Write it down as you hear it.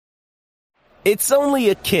It's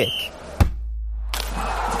only a kick,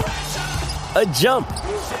 a jump,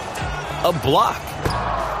 a block.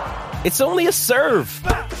 It's only a serve.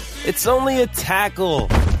 It's only a tackle,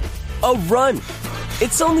 a run.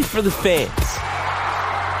 It's only for the fans.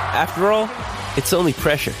 After all, it's only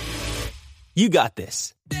pressure. You got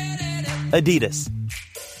this. Adidas.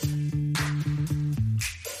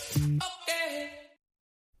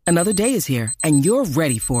 Another day is here, and you're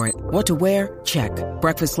ready for it. What to wear? Check.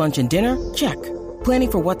 Breakfast, lunch, and dinner? Check.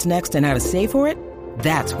 Planning for what's next and how to save for it?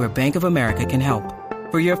 That's where Bank of America can help.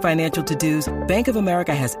 For your financial to-dos, Bank of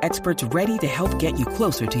America has experts ready to help get you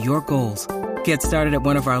closer to your goals. Get started at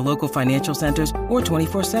one of our local financial centers or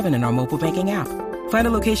 24/7 in our mobile banking app. Find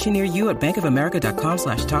a location near you at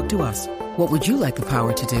bankofamerica.com/talktous. What would you like the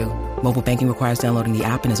power to do? Mobile banking requires downloading the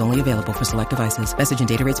app and is only available for select devices. Message and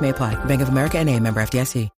data rates may apply. Bank of America N.A., member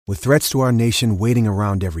FDIC. With threats to our nation waiting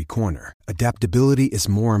around every corner, adaptability is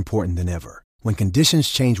more important than ever. When conditions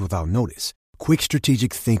change without notice, quick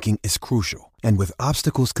strategic thinking is crucial. And with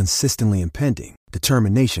obstacles consistently impending,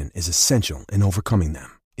 determination is essential in overcoming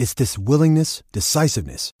them. It's this willingness,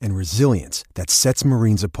 decisiveness, and resilience that sets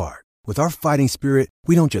Marines apart. With our fighting spirit,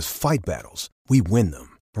 we don't just fight battles, we win them.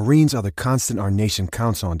 Marines are the constant our nation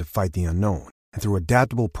counts on to fight the unknown. And through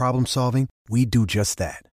adaptable problem solving, we do just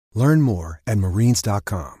that. Learn more at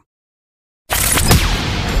marines.com.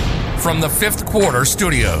 From the Fifth Quarter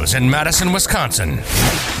Studios in Madison, Wisconsin,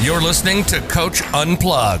 you're listening to Coach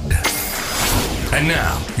Unplugged. And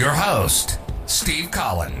now, your host, Steve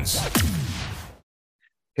Collins.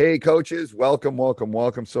 Hey, coaches. Welcome.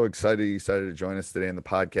 So excited you decided to join us today on the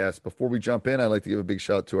podcast. Before we jump in, I'd like to give a big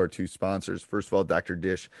shout out to our two sponsors. First of all, Dr.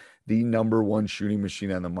 Dish, the #1 shooting machine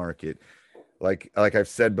on the market. Like I've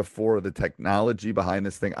said before, the technology behind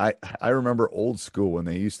this thing, I remember old school when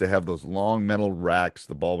they used to have those long metal racks.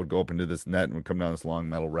 The ball would go up into this net and would come down this long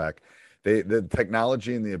metal rack. The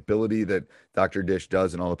technology and the ability that Dr. Dish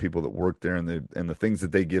does and all the people that work there and the things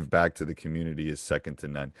that they give back to the community is second to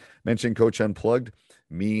none. Mention Coach Unplugged,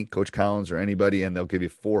 me, Coach Collins, or anybody, and they'll give you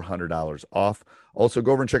 $400 off. Also,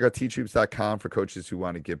 go over and check out teachhoops.com for coaches who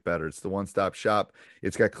want to get better. It's the one-stop shop.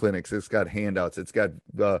 It's got clinics. It's got handouts. It's got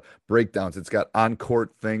breakdowns. It's got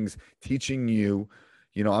on-court things teaching you.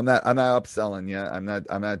 You know, I'm not upselling you. I'm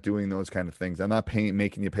not doing those kind of things. I'm not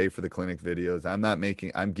making you pay for the clinic videos. I'm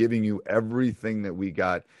giving you everything that we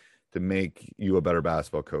got to make you a better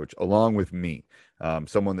basketball coach, along with me,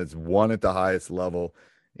 someone that's won at the highest level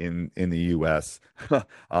in the U.S.,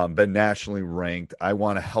 been nationally ranked. I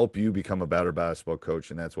want to help you become a better basketball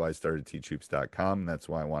coach, and that's why I started teachhoops.com, and that's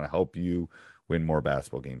why I want to help you win more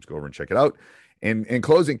basketball games. Go over and check it out. And in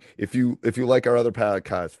closing, if you like our other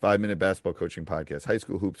podcast, 5-Minute Basketball Coaching Podcast, High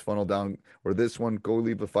School Hoops, Funnel Down, or this one, go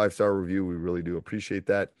leave a 5-star review. We really do appreciate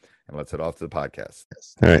that. And let's head off to the podcast.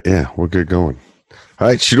 All right, yeah, we're good going. All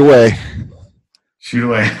right, shoot away. All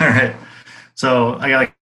right. So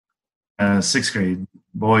I got sixth grade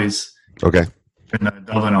boys. Okay. In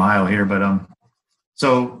Dublin, Ohio here, but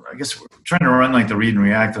so I guess we're trying to run like the read and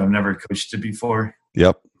react that I've never coached it before.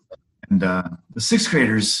 Yep. And the sixth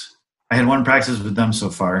graders, I had one practice with them so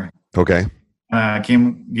far. Okay. I gave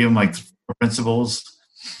them like principles.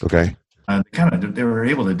 Okay. They were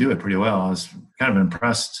able to do it pretty well. I was kind of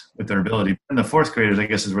impressed with their ability. And the fourth graders, I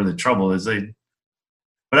guess, is where the trouble is. I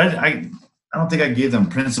don't think I gave them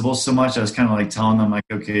principles so much. I was kind of like telling them, like,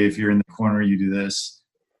 okay, if you're in the corner, you do this.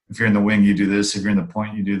 If you're in the wing, you do this. If you're in the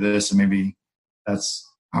point, you do this. And maybe that's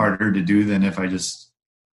harder to do than if I just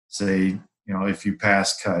say, you know, if you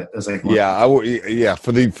pass, cut. That's like,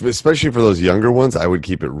 especially for those younger ones, I would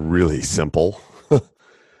keep it really simple.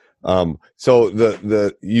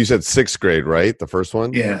 So you said sixth grade, right? The first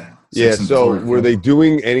one? Yeah. Yeah. So were they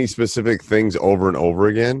doing any specific things over and over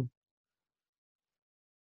again?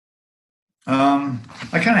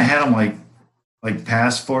 I kind of had them like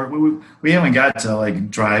pass for it. We haven't got to like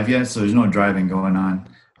drive yet, so there's no driving going on.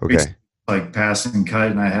 Okay. Like pass and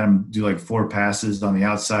cut, and I had them do like 4 passes on the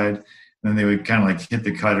outside, and then they would kind of like hit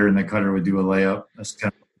the cutter, and the cutter would do a layup. That's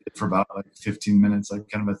kind of it for about like 15 minutes, like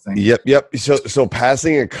kind of a thing. Yep. So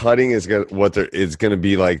passing and cutting is going to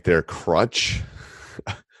be like their crutch,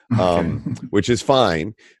 which is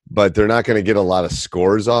fine, but they're not going to get a lot of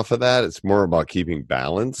scores off of that. It's more about keeping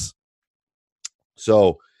balance.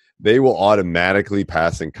 So they will automatically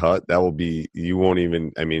pass and cut. That will be, you won't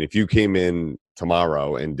even, I mean, if you came in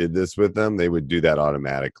tomorrow and did this with them, they would do that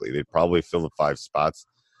automatically. They'd probably fill the 5 spots,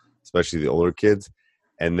 especially the older kids,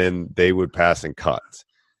 and then they would pass and cut.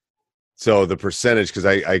 So the percentage, because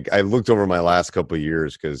I looked over my last couple of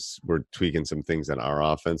years because we're tweaking some things in our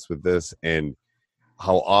offense with this, and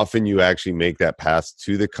how often you actually make that pass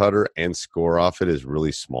to the cutter and score off it is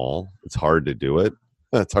really small. It's hard to do it.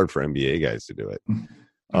 It's hard for NBA guys to do it.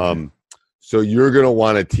 Okay. So you're going to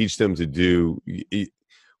want to teach them to do,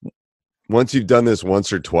 once you've done this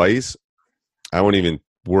once or twice, I won't even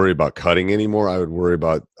worry about cutting anymore. I would worry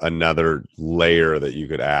about another layer that you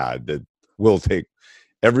could add that will take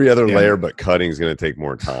every other layer, but cutting is going to take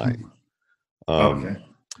more time. Okay.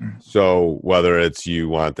 So whether it's you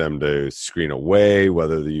want them to screen away,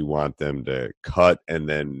 whether you want them to cut and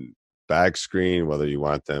then back screen, whether you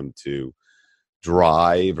want them to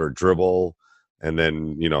drive or dribble and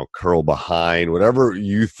then, curl behind, whatever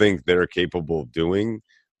you think they're capable of doing,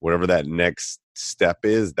 whatever that next step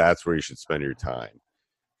is, that's where you should spend your time.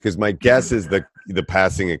 Because my guess is the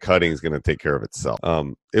passing and cutting is going to take care of itself.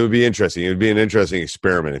 It would be interesting. It would be an interesting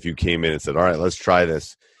experiment if you came in and said, all right, let's try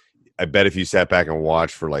this. I bet if you sat back and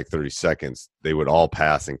watched for like 30 seconds, they would all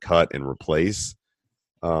pass and cut and replace.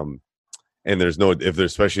 And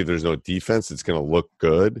especially if there's no defense, it's going to look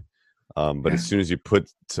good. But as soon as you put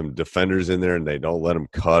some defenders in there and they don't let them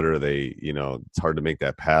cut, or they, it's hard to make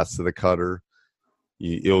that pass to the cutter,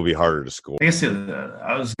 it'll be harder to score. I guess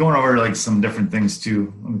I was going over like some different things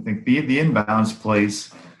too. Let me think. The inbounds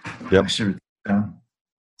plays. Yep.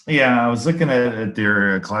 I was looking at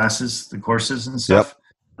their classes, the courses and stuff. Yep.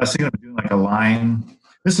 I was thinking of doing like a line.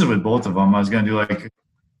 This is with both of them. I was going to do have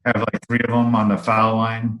like 3 of them on the foul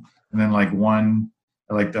line, and then like one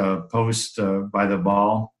like the post by the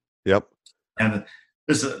ball. Yep. And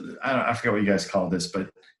this I forget what you guys call this, but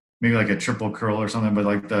maybe like a triple curl or something. But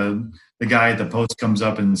like the guy at the post comes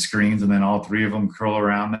up and screens, and then all 3 of them curl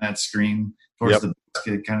around that screen towards the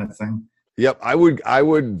basket, kind of thing. Yep. I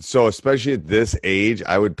would. So especially at this age,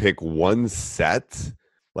 I would pick one set.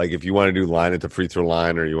 Like if you want to do line at the free throw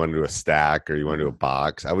line, or you want to do a stack, or you want to do a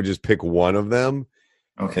box, I would just pick one of them.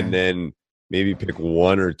 Okay. And then maybe pick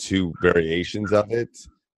 1 or 2 variations of it.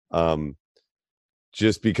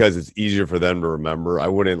 Just because it's easier for them to remember. I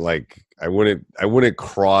wouldn't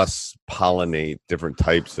cross pollinate different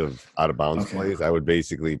types of out of bounds plays. I would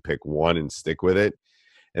basically pick one and stick with it.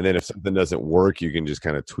 And then if something doesn't work, you can just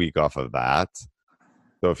kind of tweak off of that.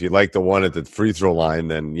 So if you like the one at the free throw line,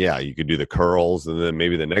 then you could do the curls. And then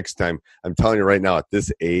maybe the next time, I'm telling you right now, at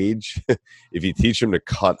this age, if you teach them to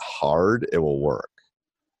cut hard, it will work.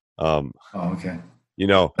 Okay.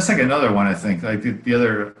 That's like another one, I think. Like the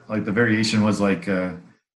other, like the variation was like, the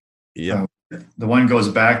one goes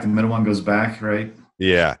back, the middle one goes back, right?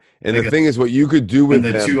 Yeah. And the thing is, what you could do with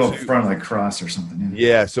the them 2 up front, like cross or something.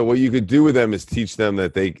 Yeah. So what you could do with them is teach them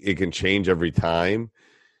that it can change every time.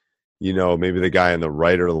 Maybe the guy on the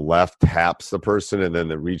right or the left taps the person, and then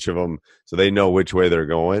the reach of them, so they know which way they're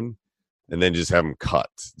going, and then just have them cut.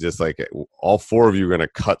 Just like all 4 of you are going to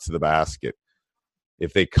cut to the basket.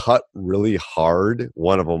 If they cut really hard,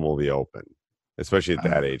 one of them will be open, especially at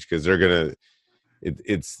that age, because they're going to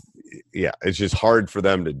it's just hard for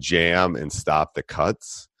them to jam and stop the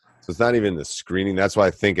cuts. So it's not even the screening. That's why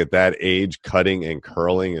I think at that age, cutting and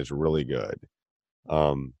curling is really good.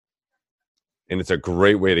 And it's a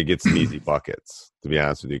great way to get some easy buckets, to be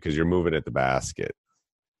honest with you, because you're moving at the basket.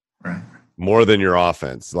 Right. More than your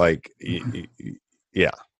offense. Like,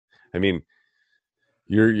 yeah. I mean,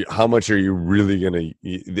 how much are you really going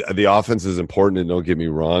to – the offense is important, and don't get me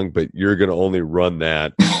wrong, but you're going to only run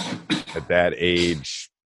that at that age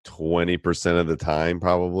 20% of the time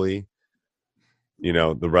probably.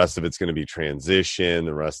 The rest of it's going to be transition.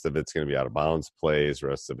 The rest of it's going to be out of bounds plays. The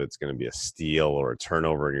rest of it's going to be a steal or a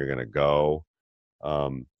turnover, and you're going to go.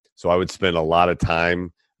 So I would spend a lot of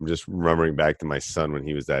time. I'm just remembering back to my son when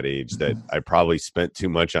he was that age, that I probably spent too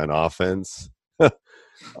much on offense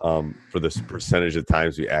for this percentage of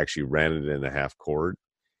times we actually ran it in the half court,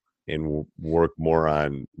 and work more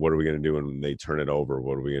on what are we going to do when they turn it over?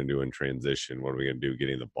 What are we going to do in transition? What are we going to do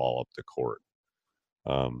getting the ball up the court?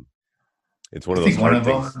 It's one of those hard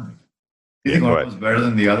things. Do you think one of them is better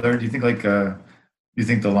than the other? Do you think do you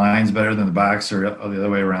think the line's better than the box, or the other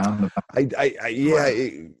way around?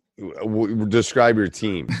 Describe your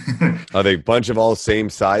team. Are they a bunch of all same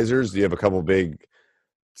sizers? Do you have a couple big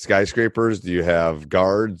skyscrapers? Do you have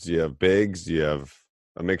guards? Do you have bigs? Do you have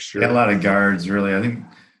a mixture? A lot of guards, really. I think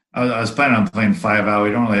I was planning on playing 5 out.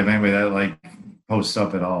 We don't really have anybody that posts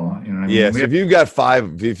up at all. You know what I mean? Yeah. So if you've got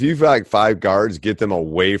 5 guards, get them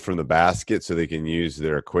away from the basket so they can use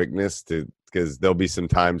their quickness because there'll be some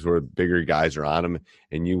times where bigger guys are on them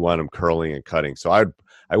and you want them curling and cutting. So I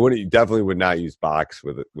definitely would not use box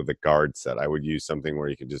with a guard set. I would use something where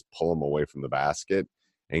you can just pull them away from the basket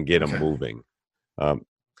and get them moving.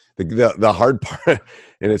 The hard part,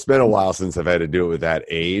 and it's been a while since I've had to do it with that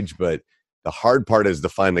age, but The hard part is to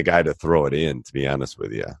find the guy to throw it in, to be honest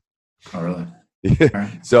with you. Oh, really?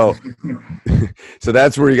 So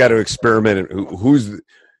that's where you got to experiment.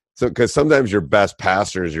 Because sometimes your best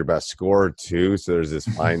passer is your best scorer too. So there's this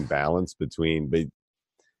fine balance between, but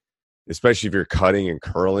especially if you're cutting and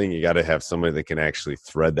curling, you got to have somebody that can actually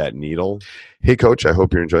thread that needle. Hey, Coach, I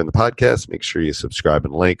hope you're enjoying the podcast. Make sure you subscribe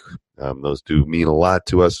and like. Those do mean a lot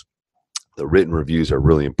to us. The written reviews are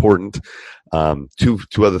really important. Two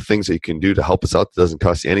other things that you can do to help us out that doesn't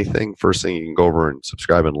cost you anything. First thing, you can go over and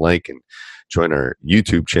subscribe and like and join our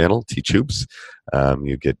YouTube channel, Teach Hoops.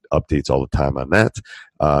 You get updates all the time on that.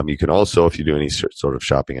 You can also, if you do any sort of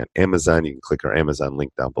shopping on Amazon, you can click our Amazon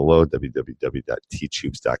link down below,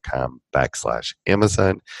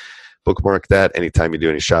 www.teachhoops.com/Amazon. Bookmark that. Anytime you do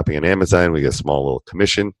any shopping on Amazon, we get a small little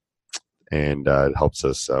commission, and it helps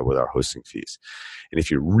us with our hosting fees. And if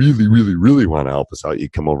you really, really, really want to help us out, you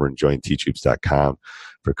come over and join teachhoops.com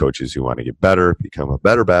for coaches who want to get better, become a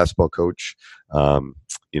better basketball coach.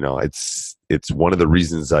 It's one of the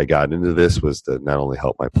reasons I got into this was to not only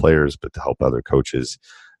help my players, but to help other coaches.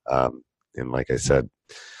 And like I said,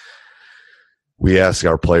 we ask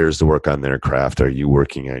our players to work on their craft. Are you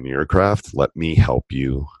working on your craft? Let me help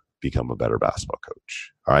you become a better basketball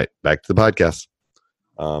coach. All right, back to the podcast.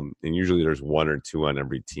 And usually there's one or two on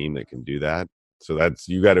every team that can do that. So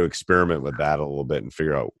you got to experiment with that a little bit and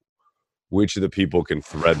figure out which of the people can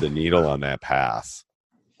thread the needle on that pass.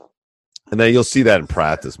 And then you'll see that in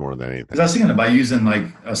practice more than anything. I was thinking about using like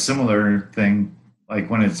a similar thing, like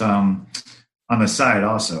when it's on the side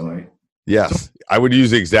also. Right? Yes, I would use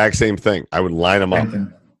the exact same thing. I would line them up.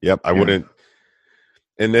 Yep, I wouldn't.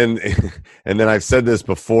 And then I've said this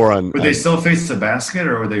before on. Would they still face the basket,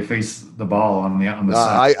 or would they face the ball on the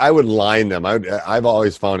side? I would line them. I've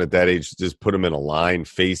always found at that age, just put them in a line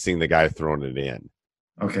facing the guy throwing it in.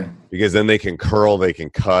 Okay. Because then they can curl, they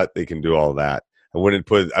can cut, they can do all that. I would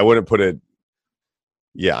put it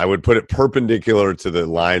perpendicular to the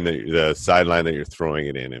line the sideline that you're throwing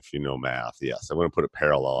it in. If you know math, yes, I wouldn't put it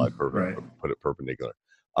parallel. I'd put it perpendicular.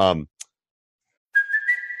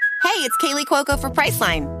 Hey, it's Kaylee Cuoco for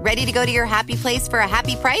Priceline. Ready to go to your happy place for a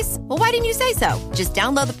happy price? Well, why didn't you say so? Just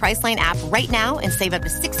download the Priceline app right now and save up to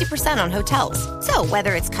 60% on hotels. So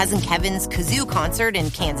whether it's Cousin Kevin's Kazoo Concert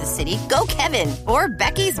in Kansas City, go Kevin, or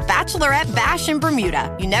Becky's Bachelorette Bash in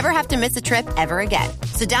Bermuda, you never have to miss a trip ever again.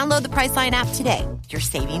 So download the Priceline app today. Your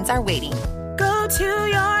savings are waiting. Go to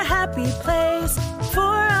your happy place for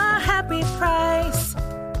a happy price.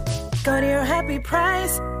 Go to your happy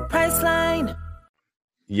price, Priceline.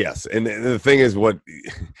 Yes, and the thing is,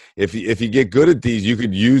 if you get good at these, you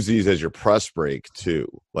could use these as your press break too.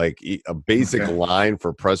 Like a basic line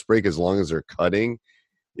for press break, as long as they're cutting,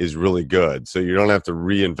 is really good. So you don't have to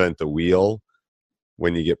reinvent the wheel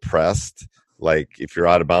when you get pressed. Like if your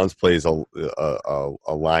out of bounds plays a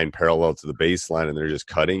line parallel to the baseline and they're just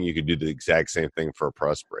cutting, you could do the exact same thing for a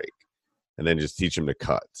press break, and then just teach them to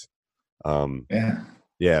cut.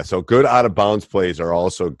 Yeah, so good out-of-bounds plays are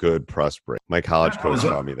also good press break. My college coach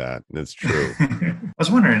taught me that, and it's true. I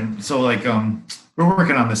was wondering, so like we're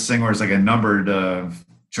working on this thing where it's like a numbered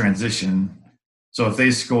transition. So if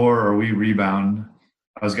they score or we rebound,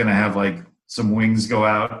 I was going to have like some wings go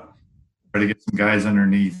out, try to get some guys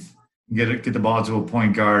underneath, get the ball to a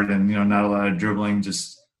point guard, and not a lot of dribbling,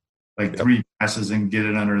 just like 3 passes and get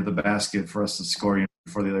it under the basket for us to score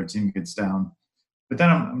before the other team gets down. But then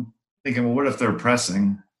I'm thinking, well, what if they're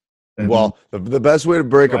pressing? Well, the best way to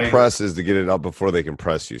break a press is to get it up before they can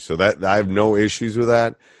press you. So that I have no issues with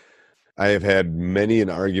that. I have had many an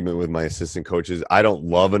argument with my assistant coaches. I don't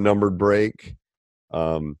love a numbered break.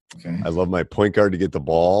 I love my point guard to get the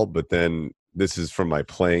ball, but then this is from my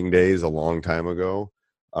playing days a long time ago.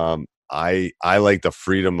 I like the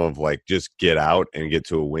freedom of like just get out and get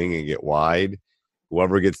to a wing and get wide.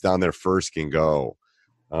 Whoever gets down there first can go.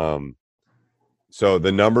 So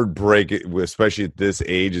the numbered break, especially at this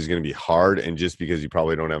age, is going to be hard. And just because you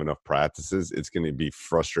probably don't have enough practices, it's going to be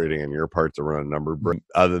frustrating on your part to run a numbered break,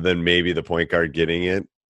 other than maybe the point guard getting it,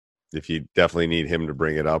 if you definitely need him to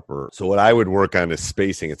bring it up. So what I would work on is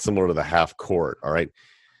spacing. It's similar to the half court, all right?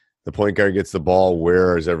 The point guard gets the ball.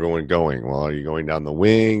 Where is everyone going? Well, are you going down the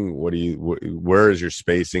wing? Where is your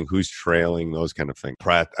spacing? Who's trailing? Those kind of things.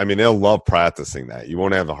 They'll love practicing that. You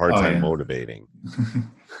won't have a hard time motivating.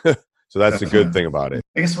 So that's the good thing about it.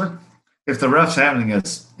 I guess if the ref's handing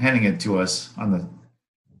it to us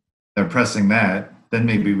they're pressing that, then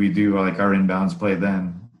maybe we do like our inbounds play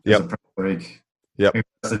then. As a press break. Yep. Maybe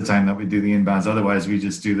that's the time that we do the inbounds. Otherwise, we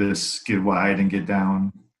just do this, get wide and get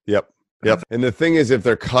down. Yep. Yep. And the thing is, if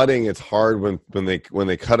they're cutting, it's hard when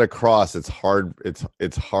they cut across. It's hard.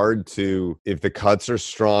 It's hard to, if the cuts are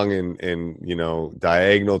strong and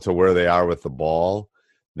diagonal to where they are with the ball,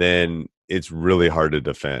 then it's really hard to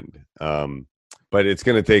defend. But it's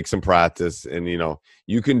going to take some practice, and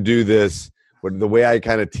you can do this. The way I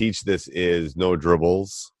kind of teach this is no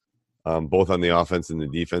dribbles, both on the offense and the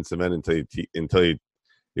defensive end until you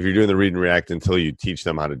if you're doing the read and react, until you teach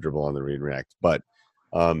them how to dribble on the read and react. But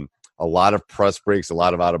a lot of press breaks, a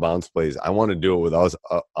lot of out of bounds plays, I want to do it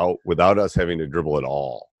without us having to dribble at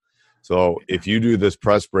all. So if you do this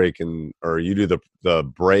press break or you do the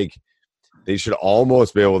break, they should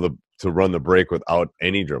almost be able to run the break without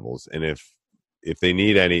any dribbles. And if they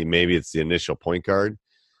need any, maybe it's the initial point guard.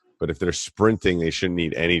 But if they're sprinting, they shouldn't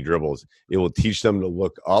need any dribbles. It will teach them to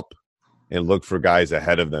look up and look for guys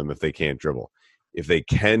ahead of them if they can't dribble. If they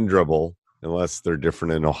can dribble, unless they're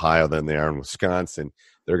different in Ohio than they are in Wisconsin,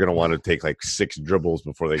 they're going to want to take like 6 dribbles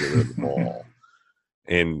before they get rid of the ball.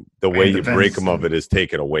 And the way you break them of it is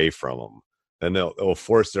take it away from them. Then they'll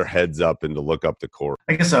force their heads up and to look up the court.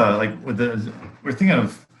 I guess we're thinking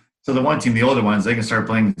of, so the one team, the older ones, they can start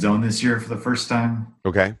playing zone this year for the first time.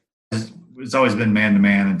 Okay. It's always been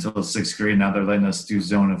man-to-man until 6th grade. Now they're letting us do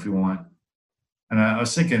zone if we want. And I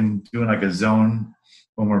was thinking doing like a zone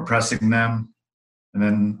when we're pressing them. And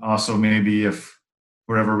then also maybe if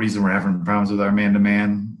for whatever reason we're having problems with our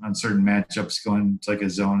man-to-man on certain matchups, going to like a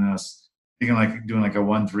zone. And I was thinking like doing like a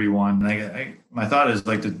 1-3-1. My thought is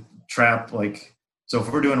like to trap, like, so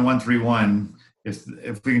if we're doing 1-3-1,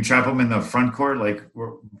 if we can trap them in the front court, like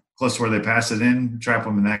we're close to where they pass it in, trap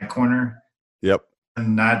them in that corner. Yep.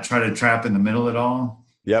 And not try to trap in the middle at all.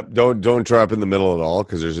 Yep. Don't trap in the middle at all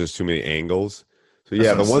because there's just too many angles. So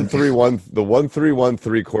yeah, the 1-3-1, the 1-3-1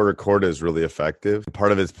 3/4 court is really effective.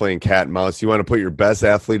 Part of it's playing cat and mouse. You want to put your best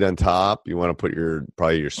athlete on top. You want to put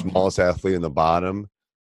probably your smallest athlete in the bottom.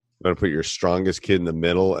 You want to put your strongest kid in the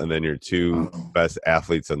middle, and then your 2 best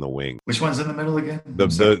athletes on the wing. Which one's in the middle again?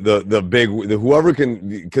 Whoever can,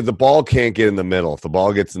 because the ball can't get in the middle. If the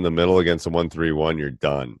ball gets in the middle against a 1-3-1, you're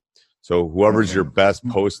done. So whoever's your best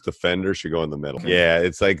post defender should go in the middle. Okay. Yeah,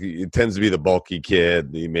 it's like it tends to be the bulky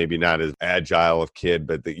kid, the maybe not as agile of kid,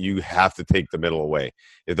 but you have to take the middle away.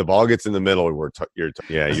 If the ball gets in the middle, you're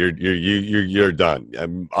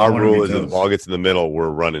done. Our rule is if the ball gets in the middle, we're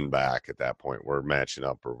running back at that point. We're matching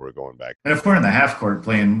up or we're going back. And if we're in the half court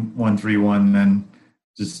playing 1-3-1, then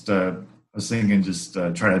just I was thinking just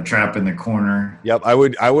try to trap in the corner. Yep, I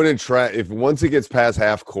wouldn't trap if once it gets past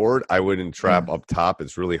half court. I wouldn't trap up top.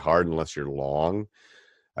 It's really hard unless you're long.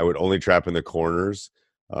 I would only trap in the corners.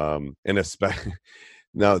 And especially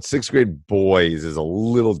now, 6th grade boys is a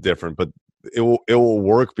little different, but it will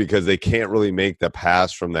work because they can't really make the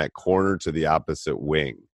pass from that corner to the opposite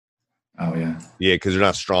wing. Oh yeah, because they're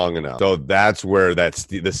not strong enough. So that's where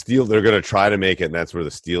the steal. They're going to try to make it, and that's where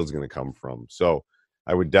the steal is going to come from. So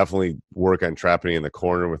I would definitely work on trapping in the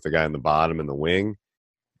corner with the guy in the bottom and the wing,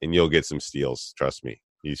 and you'll get some steals. Trust me.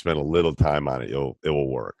 You spend a little time on it, it will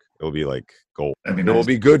work. It will be like gold. It will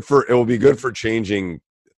be good for changing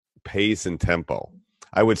pace and tempo.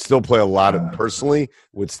 I would still play a lot of man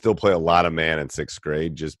in 6th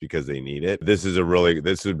grade just because they need it. This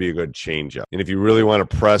would be a good change up. And if you really want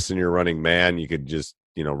to press and you're running man, you could just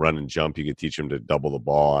run and jump. You could teach them to double the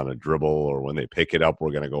ball on a dribble, or when they pick it up,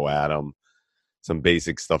 we're going to go at them. Some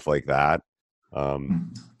basic stuff like that.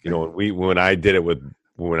 When I did it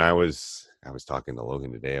when I was talking to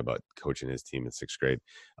Logan today about coaching his team in 6th grade.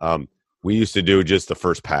 We used to do just the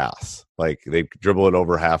first pass. Like they dribble it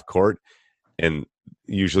over half court, and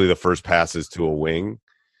usually the first pass is to a wing.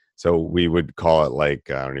 So we would call it like,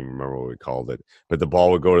 I don't even remember what we called it, but the ball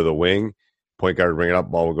would go to the wing, point guard would bring it up,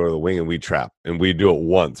 ball would go to the wing, and we'd trap. And we'd do it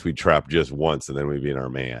once. We'd trap just once, and then we'd be in our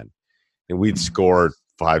man. And we'd score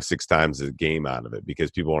 5-6 times a game out of it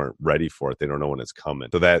because people aren't ready for it. They don't know when it's coming.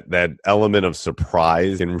 So that element of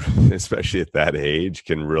surprise, and especially at that age,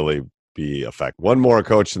 can really be effective. One more,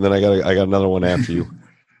 coach, and then I got another one after you.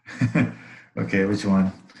 Okay, which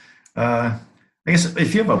one? I guess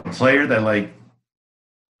if you have a player that like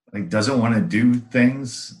doesn't want to do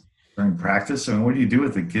things during practice, I mean, what do you do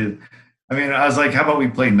with the kid? I mean, I was like, how about we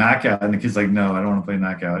play knockout? And the kid's like, no, I don't want to play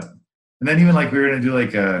knockout. And then even like we were going to do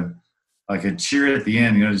like a cheer at the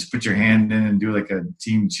end, just put your hand in and do like a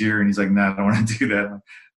team cheer. And he's like, no, I don't want to do that. Like,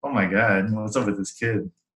 oh my God, what's up with this kid?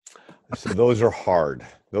 So those are hard.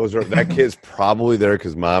 That kid's probably there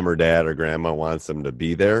because mom or dad or grandma wants them to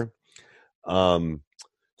be there.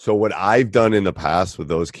 So what I've done in the past with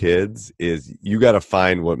those kids is you got to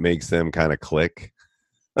find what makes them kind of click.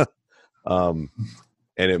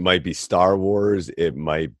 And it might be Star Wars, it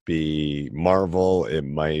might be Marvel, it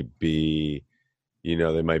might be,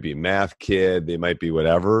 they might be Math Kid, they might be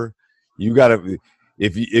whatever. You got to,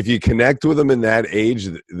 if you connect with them in that age,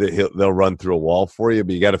 they'll run through a wall for you,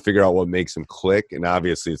 but you got to figure out what makes them click. And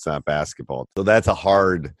obviously it's not basketball. So that's a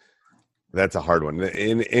hard one.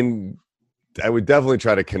 And I would definitely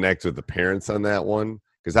try to connect with the parents on that one,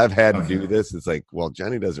 because I've had to do this. It's like, well,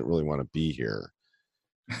 Johnny doesn't really want to be here.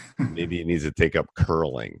 Maybe he needs to take up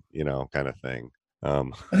curling, kind of thing. I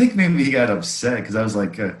think maybe he got upset because I was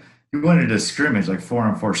like, he wanted to scrimmage, like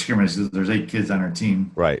 4-on-4 scrimmage. There's 8 kids on our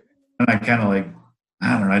team. Right. And I kind of like,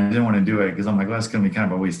 I don't know, I didn't want to do it because I'm like, well, that's going to be kind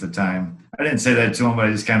of a waste of time. I didn't say that to him, but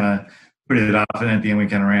I just kind of put it off. And at the end, we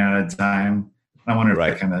kind of ran out of time. I wonder if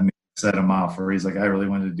that kind of set him off, or he's like, I really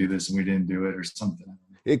wanted to do this and we didn't do it or something.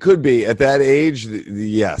 It could be at that age.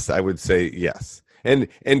 Yes, I would say yes. And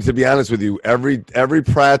to be honest with you, every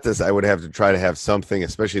practice I would have to try to have something,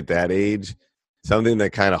 especially at that age, something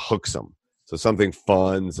that kind of hooks them. So something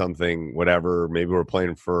fun, something whatever. Maybe we're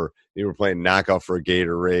playing knockout for a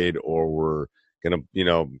Gatorade, or we're gonna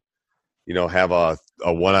have a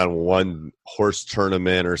one-on-one horse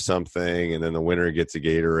tournament or something, and then the winner gets a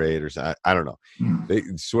Gatorade or something. I don't know. They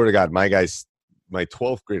swear to God, my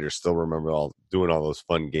 12th graders still remember doing all those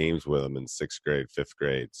fun games with them in 6th grade, 5th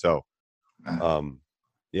grade. So.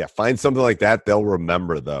 Find something like that. They'll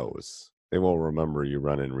remember those. They won't remember you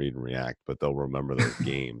run and read and react, but they'll remember those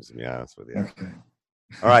games, to be honest with you. Okay.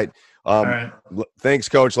 All right. Thanks,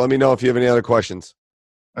 Coach. Let me know if you have any other questions.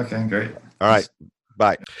 Okay, great. All right.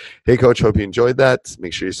 Bye. Hey, Coach. Hope you enjoyed that.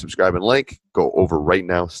 Make sure you subscribe and like. Go over right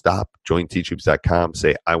now. Stop. Join teachhoops.com.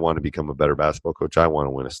 Say, I want to become a better basketball coach. I want to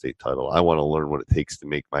win a state title. I want to learn what it takes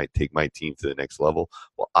to take my team to the next level.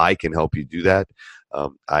 Well, I can help you do that.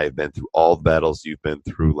 I've been through all the battles you've been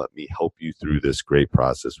through. Let me help you through this great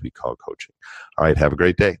process we call coaching. All right. Have a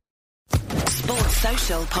great day. Sports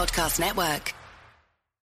Social Podcast Network.